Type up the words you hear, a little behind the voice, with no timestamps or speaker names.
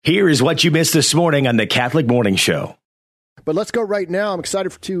Here is what you missed this morning on the Catholic Morning Show. But let's go right now. I'm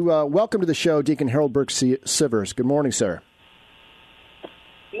excited to welcome to the show Deacon Harold Burke-Sivers. Good morning, sir.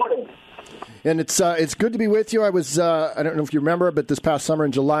 Good morning. And it's good to be with you. I was I don't know if you remember, but this past summer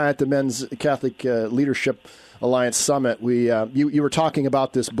in July at the Men's Catholic Leadership Alliance Summit, you were talking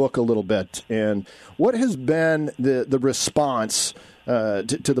about this book a little bit. And what has been the response to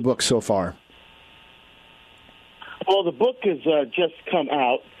the book so far? Well, the book has just come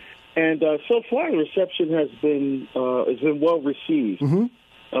out, and so far the reception has been well received. Mm-hmm.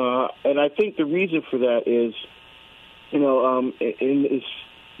 And I think the reason for that is, in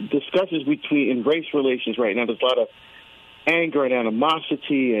discussions in race relations right now, there's a lot of anger and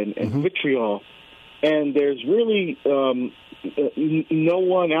animosity and mm-hmm. vitriol, and there's really no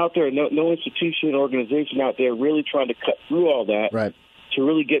one out there, no institution, organization out there really trying to cut through all that right. to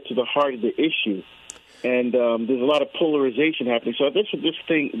really get to the heart of the issue. And there's a lot of polarization happening. So I think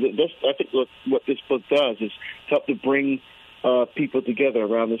what this book does is help to bring people together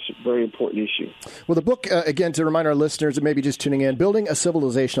around this very important issue. Well, the book, again, to remind our listeners and maybe just tuning in, Building a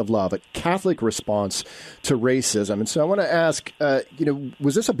Civilization of Love, a Catholic Response to Racism. And so I want to ask,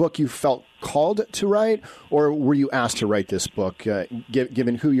 was this a book you felt called to write, or were you asked to write this book,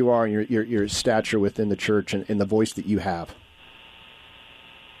 given who you are and your stature within the church and the voice that you have?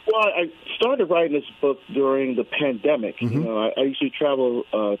 Well, I started writing this book during the pandemic. Mm-hmm. I used to travel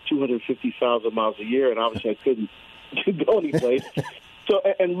 250,000 miles a year, and obviously I couldn't go anyplace. So,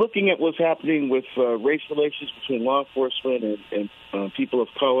 and looking at what's happening with race relations between law enforcement and people of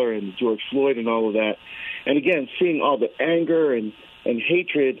color and George Floyd and all of that, and again, seeing all the anger and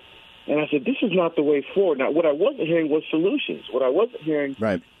hatred, and I said, this is not the way forward. Now, what I wasn't hearing was solutions. What I wasn't hearing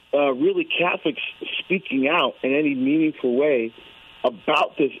right. Really Catholics speaking out in any meaningful way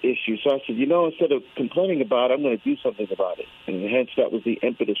about this issue. So I said, instead of complaining about it, I'm going to do something about it. And hence, that was the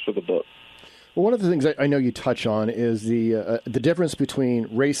impetus for the book. Well, one of the things I know you touch on is the difference between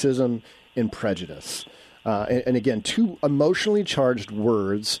racism and prejudice. And again, two emotionally charged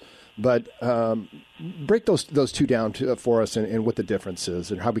words, but break those two down for us and what the difference is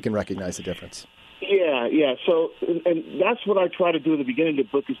and how we can recognize the difference. Yeah. So, and that's what I try to do at the beginning of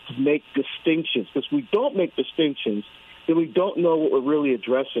the book is to make distinctions. Because we don't make distinctions, then we don't know what we're really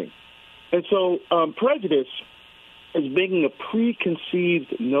addressing. And so prejudice is making a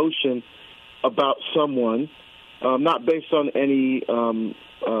preconceived notion about someone, not based on any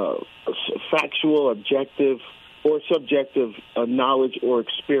factual, objective, or subjective knowledge or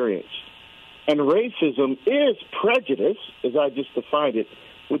experience. And racism is prejudice, as I just defined it,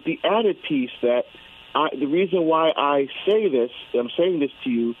 with the added piece that the reason why I say this, I'm saying this to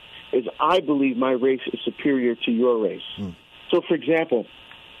you, is I believe my race is superior to your race. Mm. So, for example,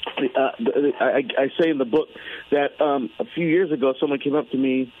 I say in the book that a few years ago someone came up to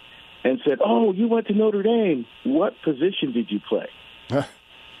me and said, "Oh, you went to Notre Dame. What position did you play?"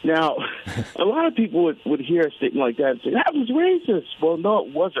 Now, a lot of people would hear a statement like that and say, "That was racist." Well, no,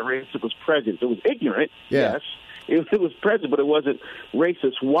 it wasn't racist. It was prejudice. It was ignorant, yes. It was prejudice, but it wasn't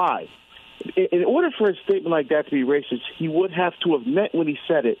racist. Why? In order for a statement like that to be racist, he would have to have meant when he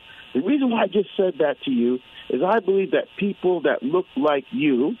said it. The reason why I just said that to you is I believe that people that look like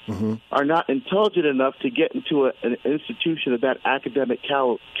you mm-hmm. are not intelligent enough to get into an institution of that academic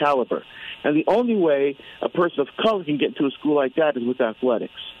caliber. And the only way a person of color can get into a school like that is with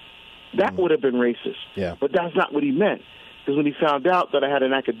athletics. That would have been racist. Yeah. But that's not what he meant. Because when he found out that I had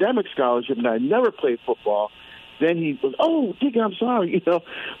an academic scholarship and I never played football, then he was, "Oh, Deacon, I'm sorry."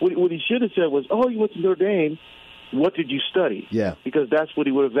 What he should have said was, "Oh, you went to Notre Dame. What did you study?" Yeah. Because that's what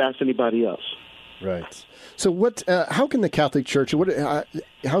he would have asked anybody else. Right. So how can the Catholic Church,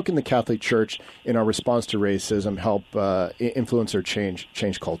 how can the Catholic Church in our response to racism help influence or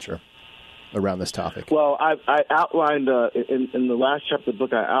change culture around this topic? Well, I outlined in the last chapter of the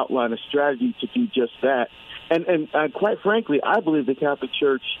book, I outlined a strategy to do just that. And quite frankly, I believe the Catholic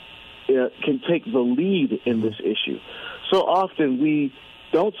Church can take the lead in this issue. So often we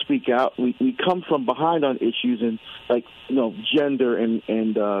don't speak out. We come from behind on issues and gender and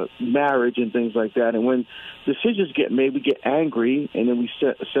marriage and things like that. And when decisions get made, we get angry and then we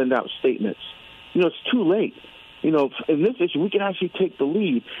send out statements. It's too late. In this issue, we can actually take the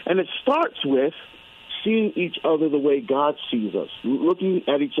lead. And it starts with seeing each other the way God sees us, looking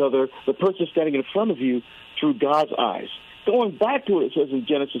at each other, the person standing in front of you, through God's eyes. Going back to what it says in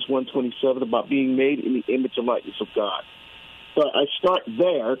Genesis 1:27 about being made in the image and likeness of God. So I start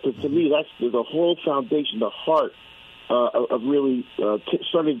there because to me that's the whole foundation, the heart of really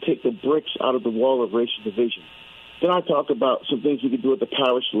starting to take the bricks out of the wall of racial division. Then I talk about some things we can do at the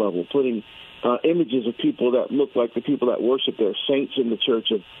parish level, putting images of people that look like the people that worship there, saints in the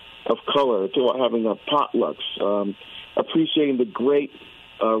church of color, to having potlucks, appreciating the great,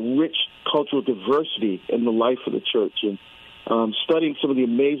 rich cultural diversity in the life of the church, and studying some of the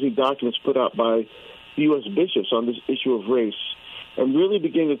amazing documents put out by the U.S. bishops on this issue of race, and really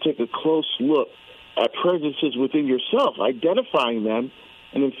beginning to take a close look at prejudices within yourself, identifying them,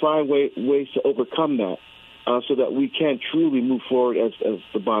 and then find ways to overcome that so that we can truly move forward as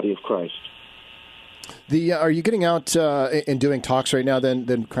the body of Christ. Are you getting out and doing talks right now,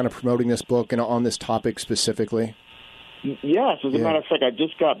 then kind of promoting this book and on this topic specifically? Yes. As a matter of fact, I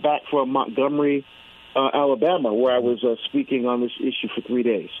just got back from Montgomery, Alabama, where I was speaking on this issue for 3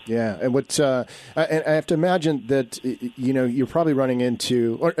 days. Yeah, and and I have to imagine that you're probably running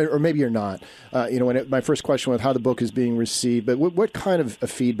into, or maybe you're not. My first question was how the book is being received, but what kind of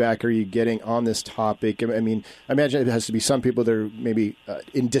feedback are you getting on this topic? I mean, I imagine it has to be some people that are maybe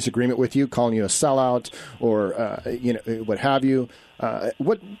in disagreement with you, calling you a sellout, or what have you. How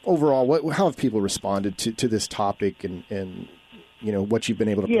have people responded to this topic and what you've been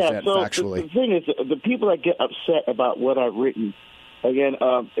able to present factually? The thing is, the people that get upset about what I've written, again,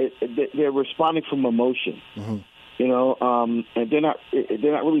 they're responding from emotion, mm-hmm. And they're not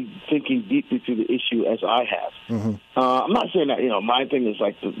really thinking deeply through the issue as I have. Mm-hmm. I'm not saying that, my thing is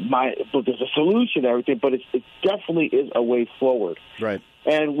like there's a solution to everything, but it definitely is a way forward. Right.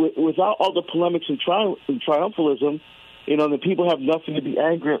 And without all the polemics and triumphalism, the people have nothing to be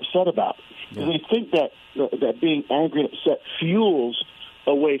angry or upset about. Yeah. They think that being angry and upset fuels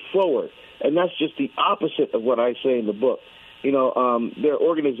a way forward. And that's just the opposite of what I say in the book. There are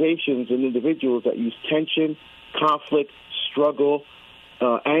organizations and individuals that use tension, conflict, struggle,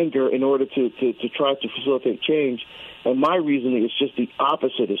 anger in order to try to facilitate change. And my reasoning is just the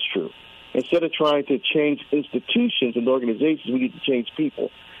opposite is true. Instead of trying to change institutions and organizations, we need to change people.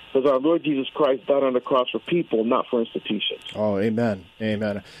 Because our Lord Jesus Christ died on the cross for people, not for institutions. Oh, amen.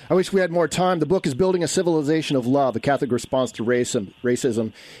 Amen. I wish we had more time. The book is Building a Civilization of Love, a Catholic Response to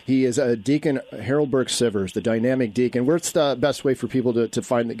Racism. He is Deacon Harold Burke-Sivers, the dynamic deacon. Where's the best way for people to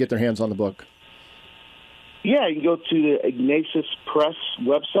get their hands on the book? Yeah, you can go to the Ignatius Press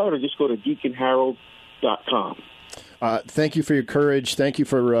website or just go to deaconharold.com. Thank you for your courage. Thank you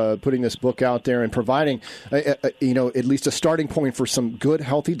for putting this book out there and providing, at least a starting point for some good,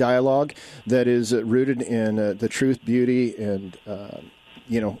 healthy dialogue that is rooted in the truth, beauty, and,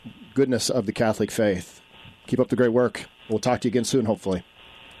 goodness of the Catholic faith. Keep up the great work. We'll talk to you again soon, hopefully.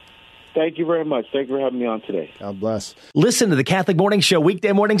 Thank you very much. Thank you for having me on today. God bless. Listen to the Catholic Morning Show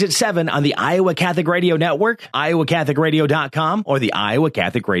weekday mornings at 7 on the Iowa Catholic Radio Network, iowacatholicradio.com, or the Iowa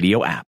Catholic Radio app.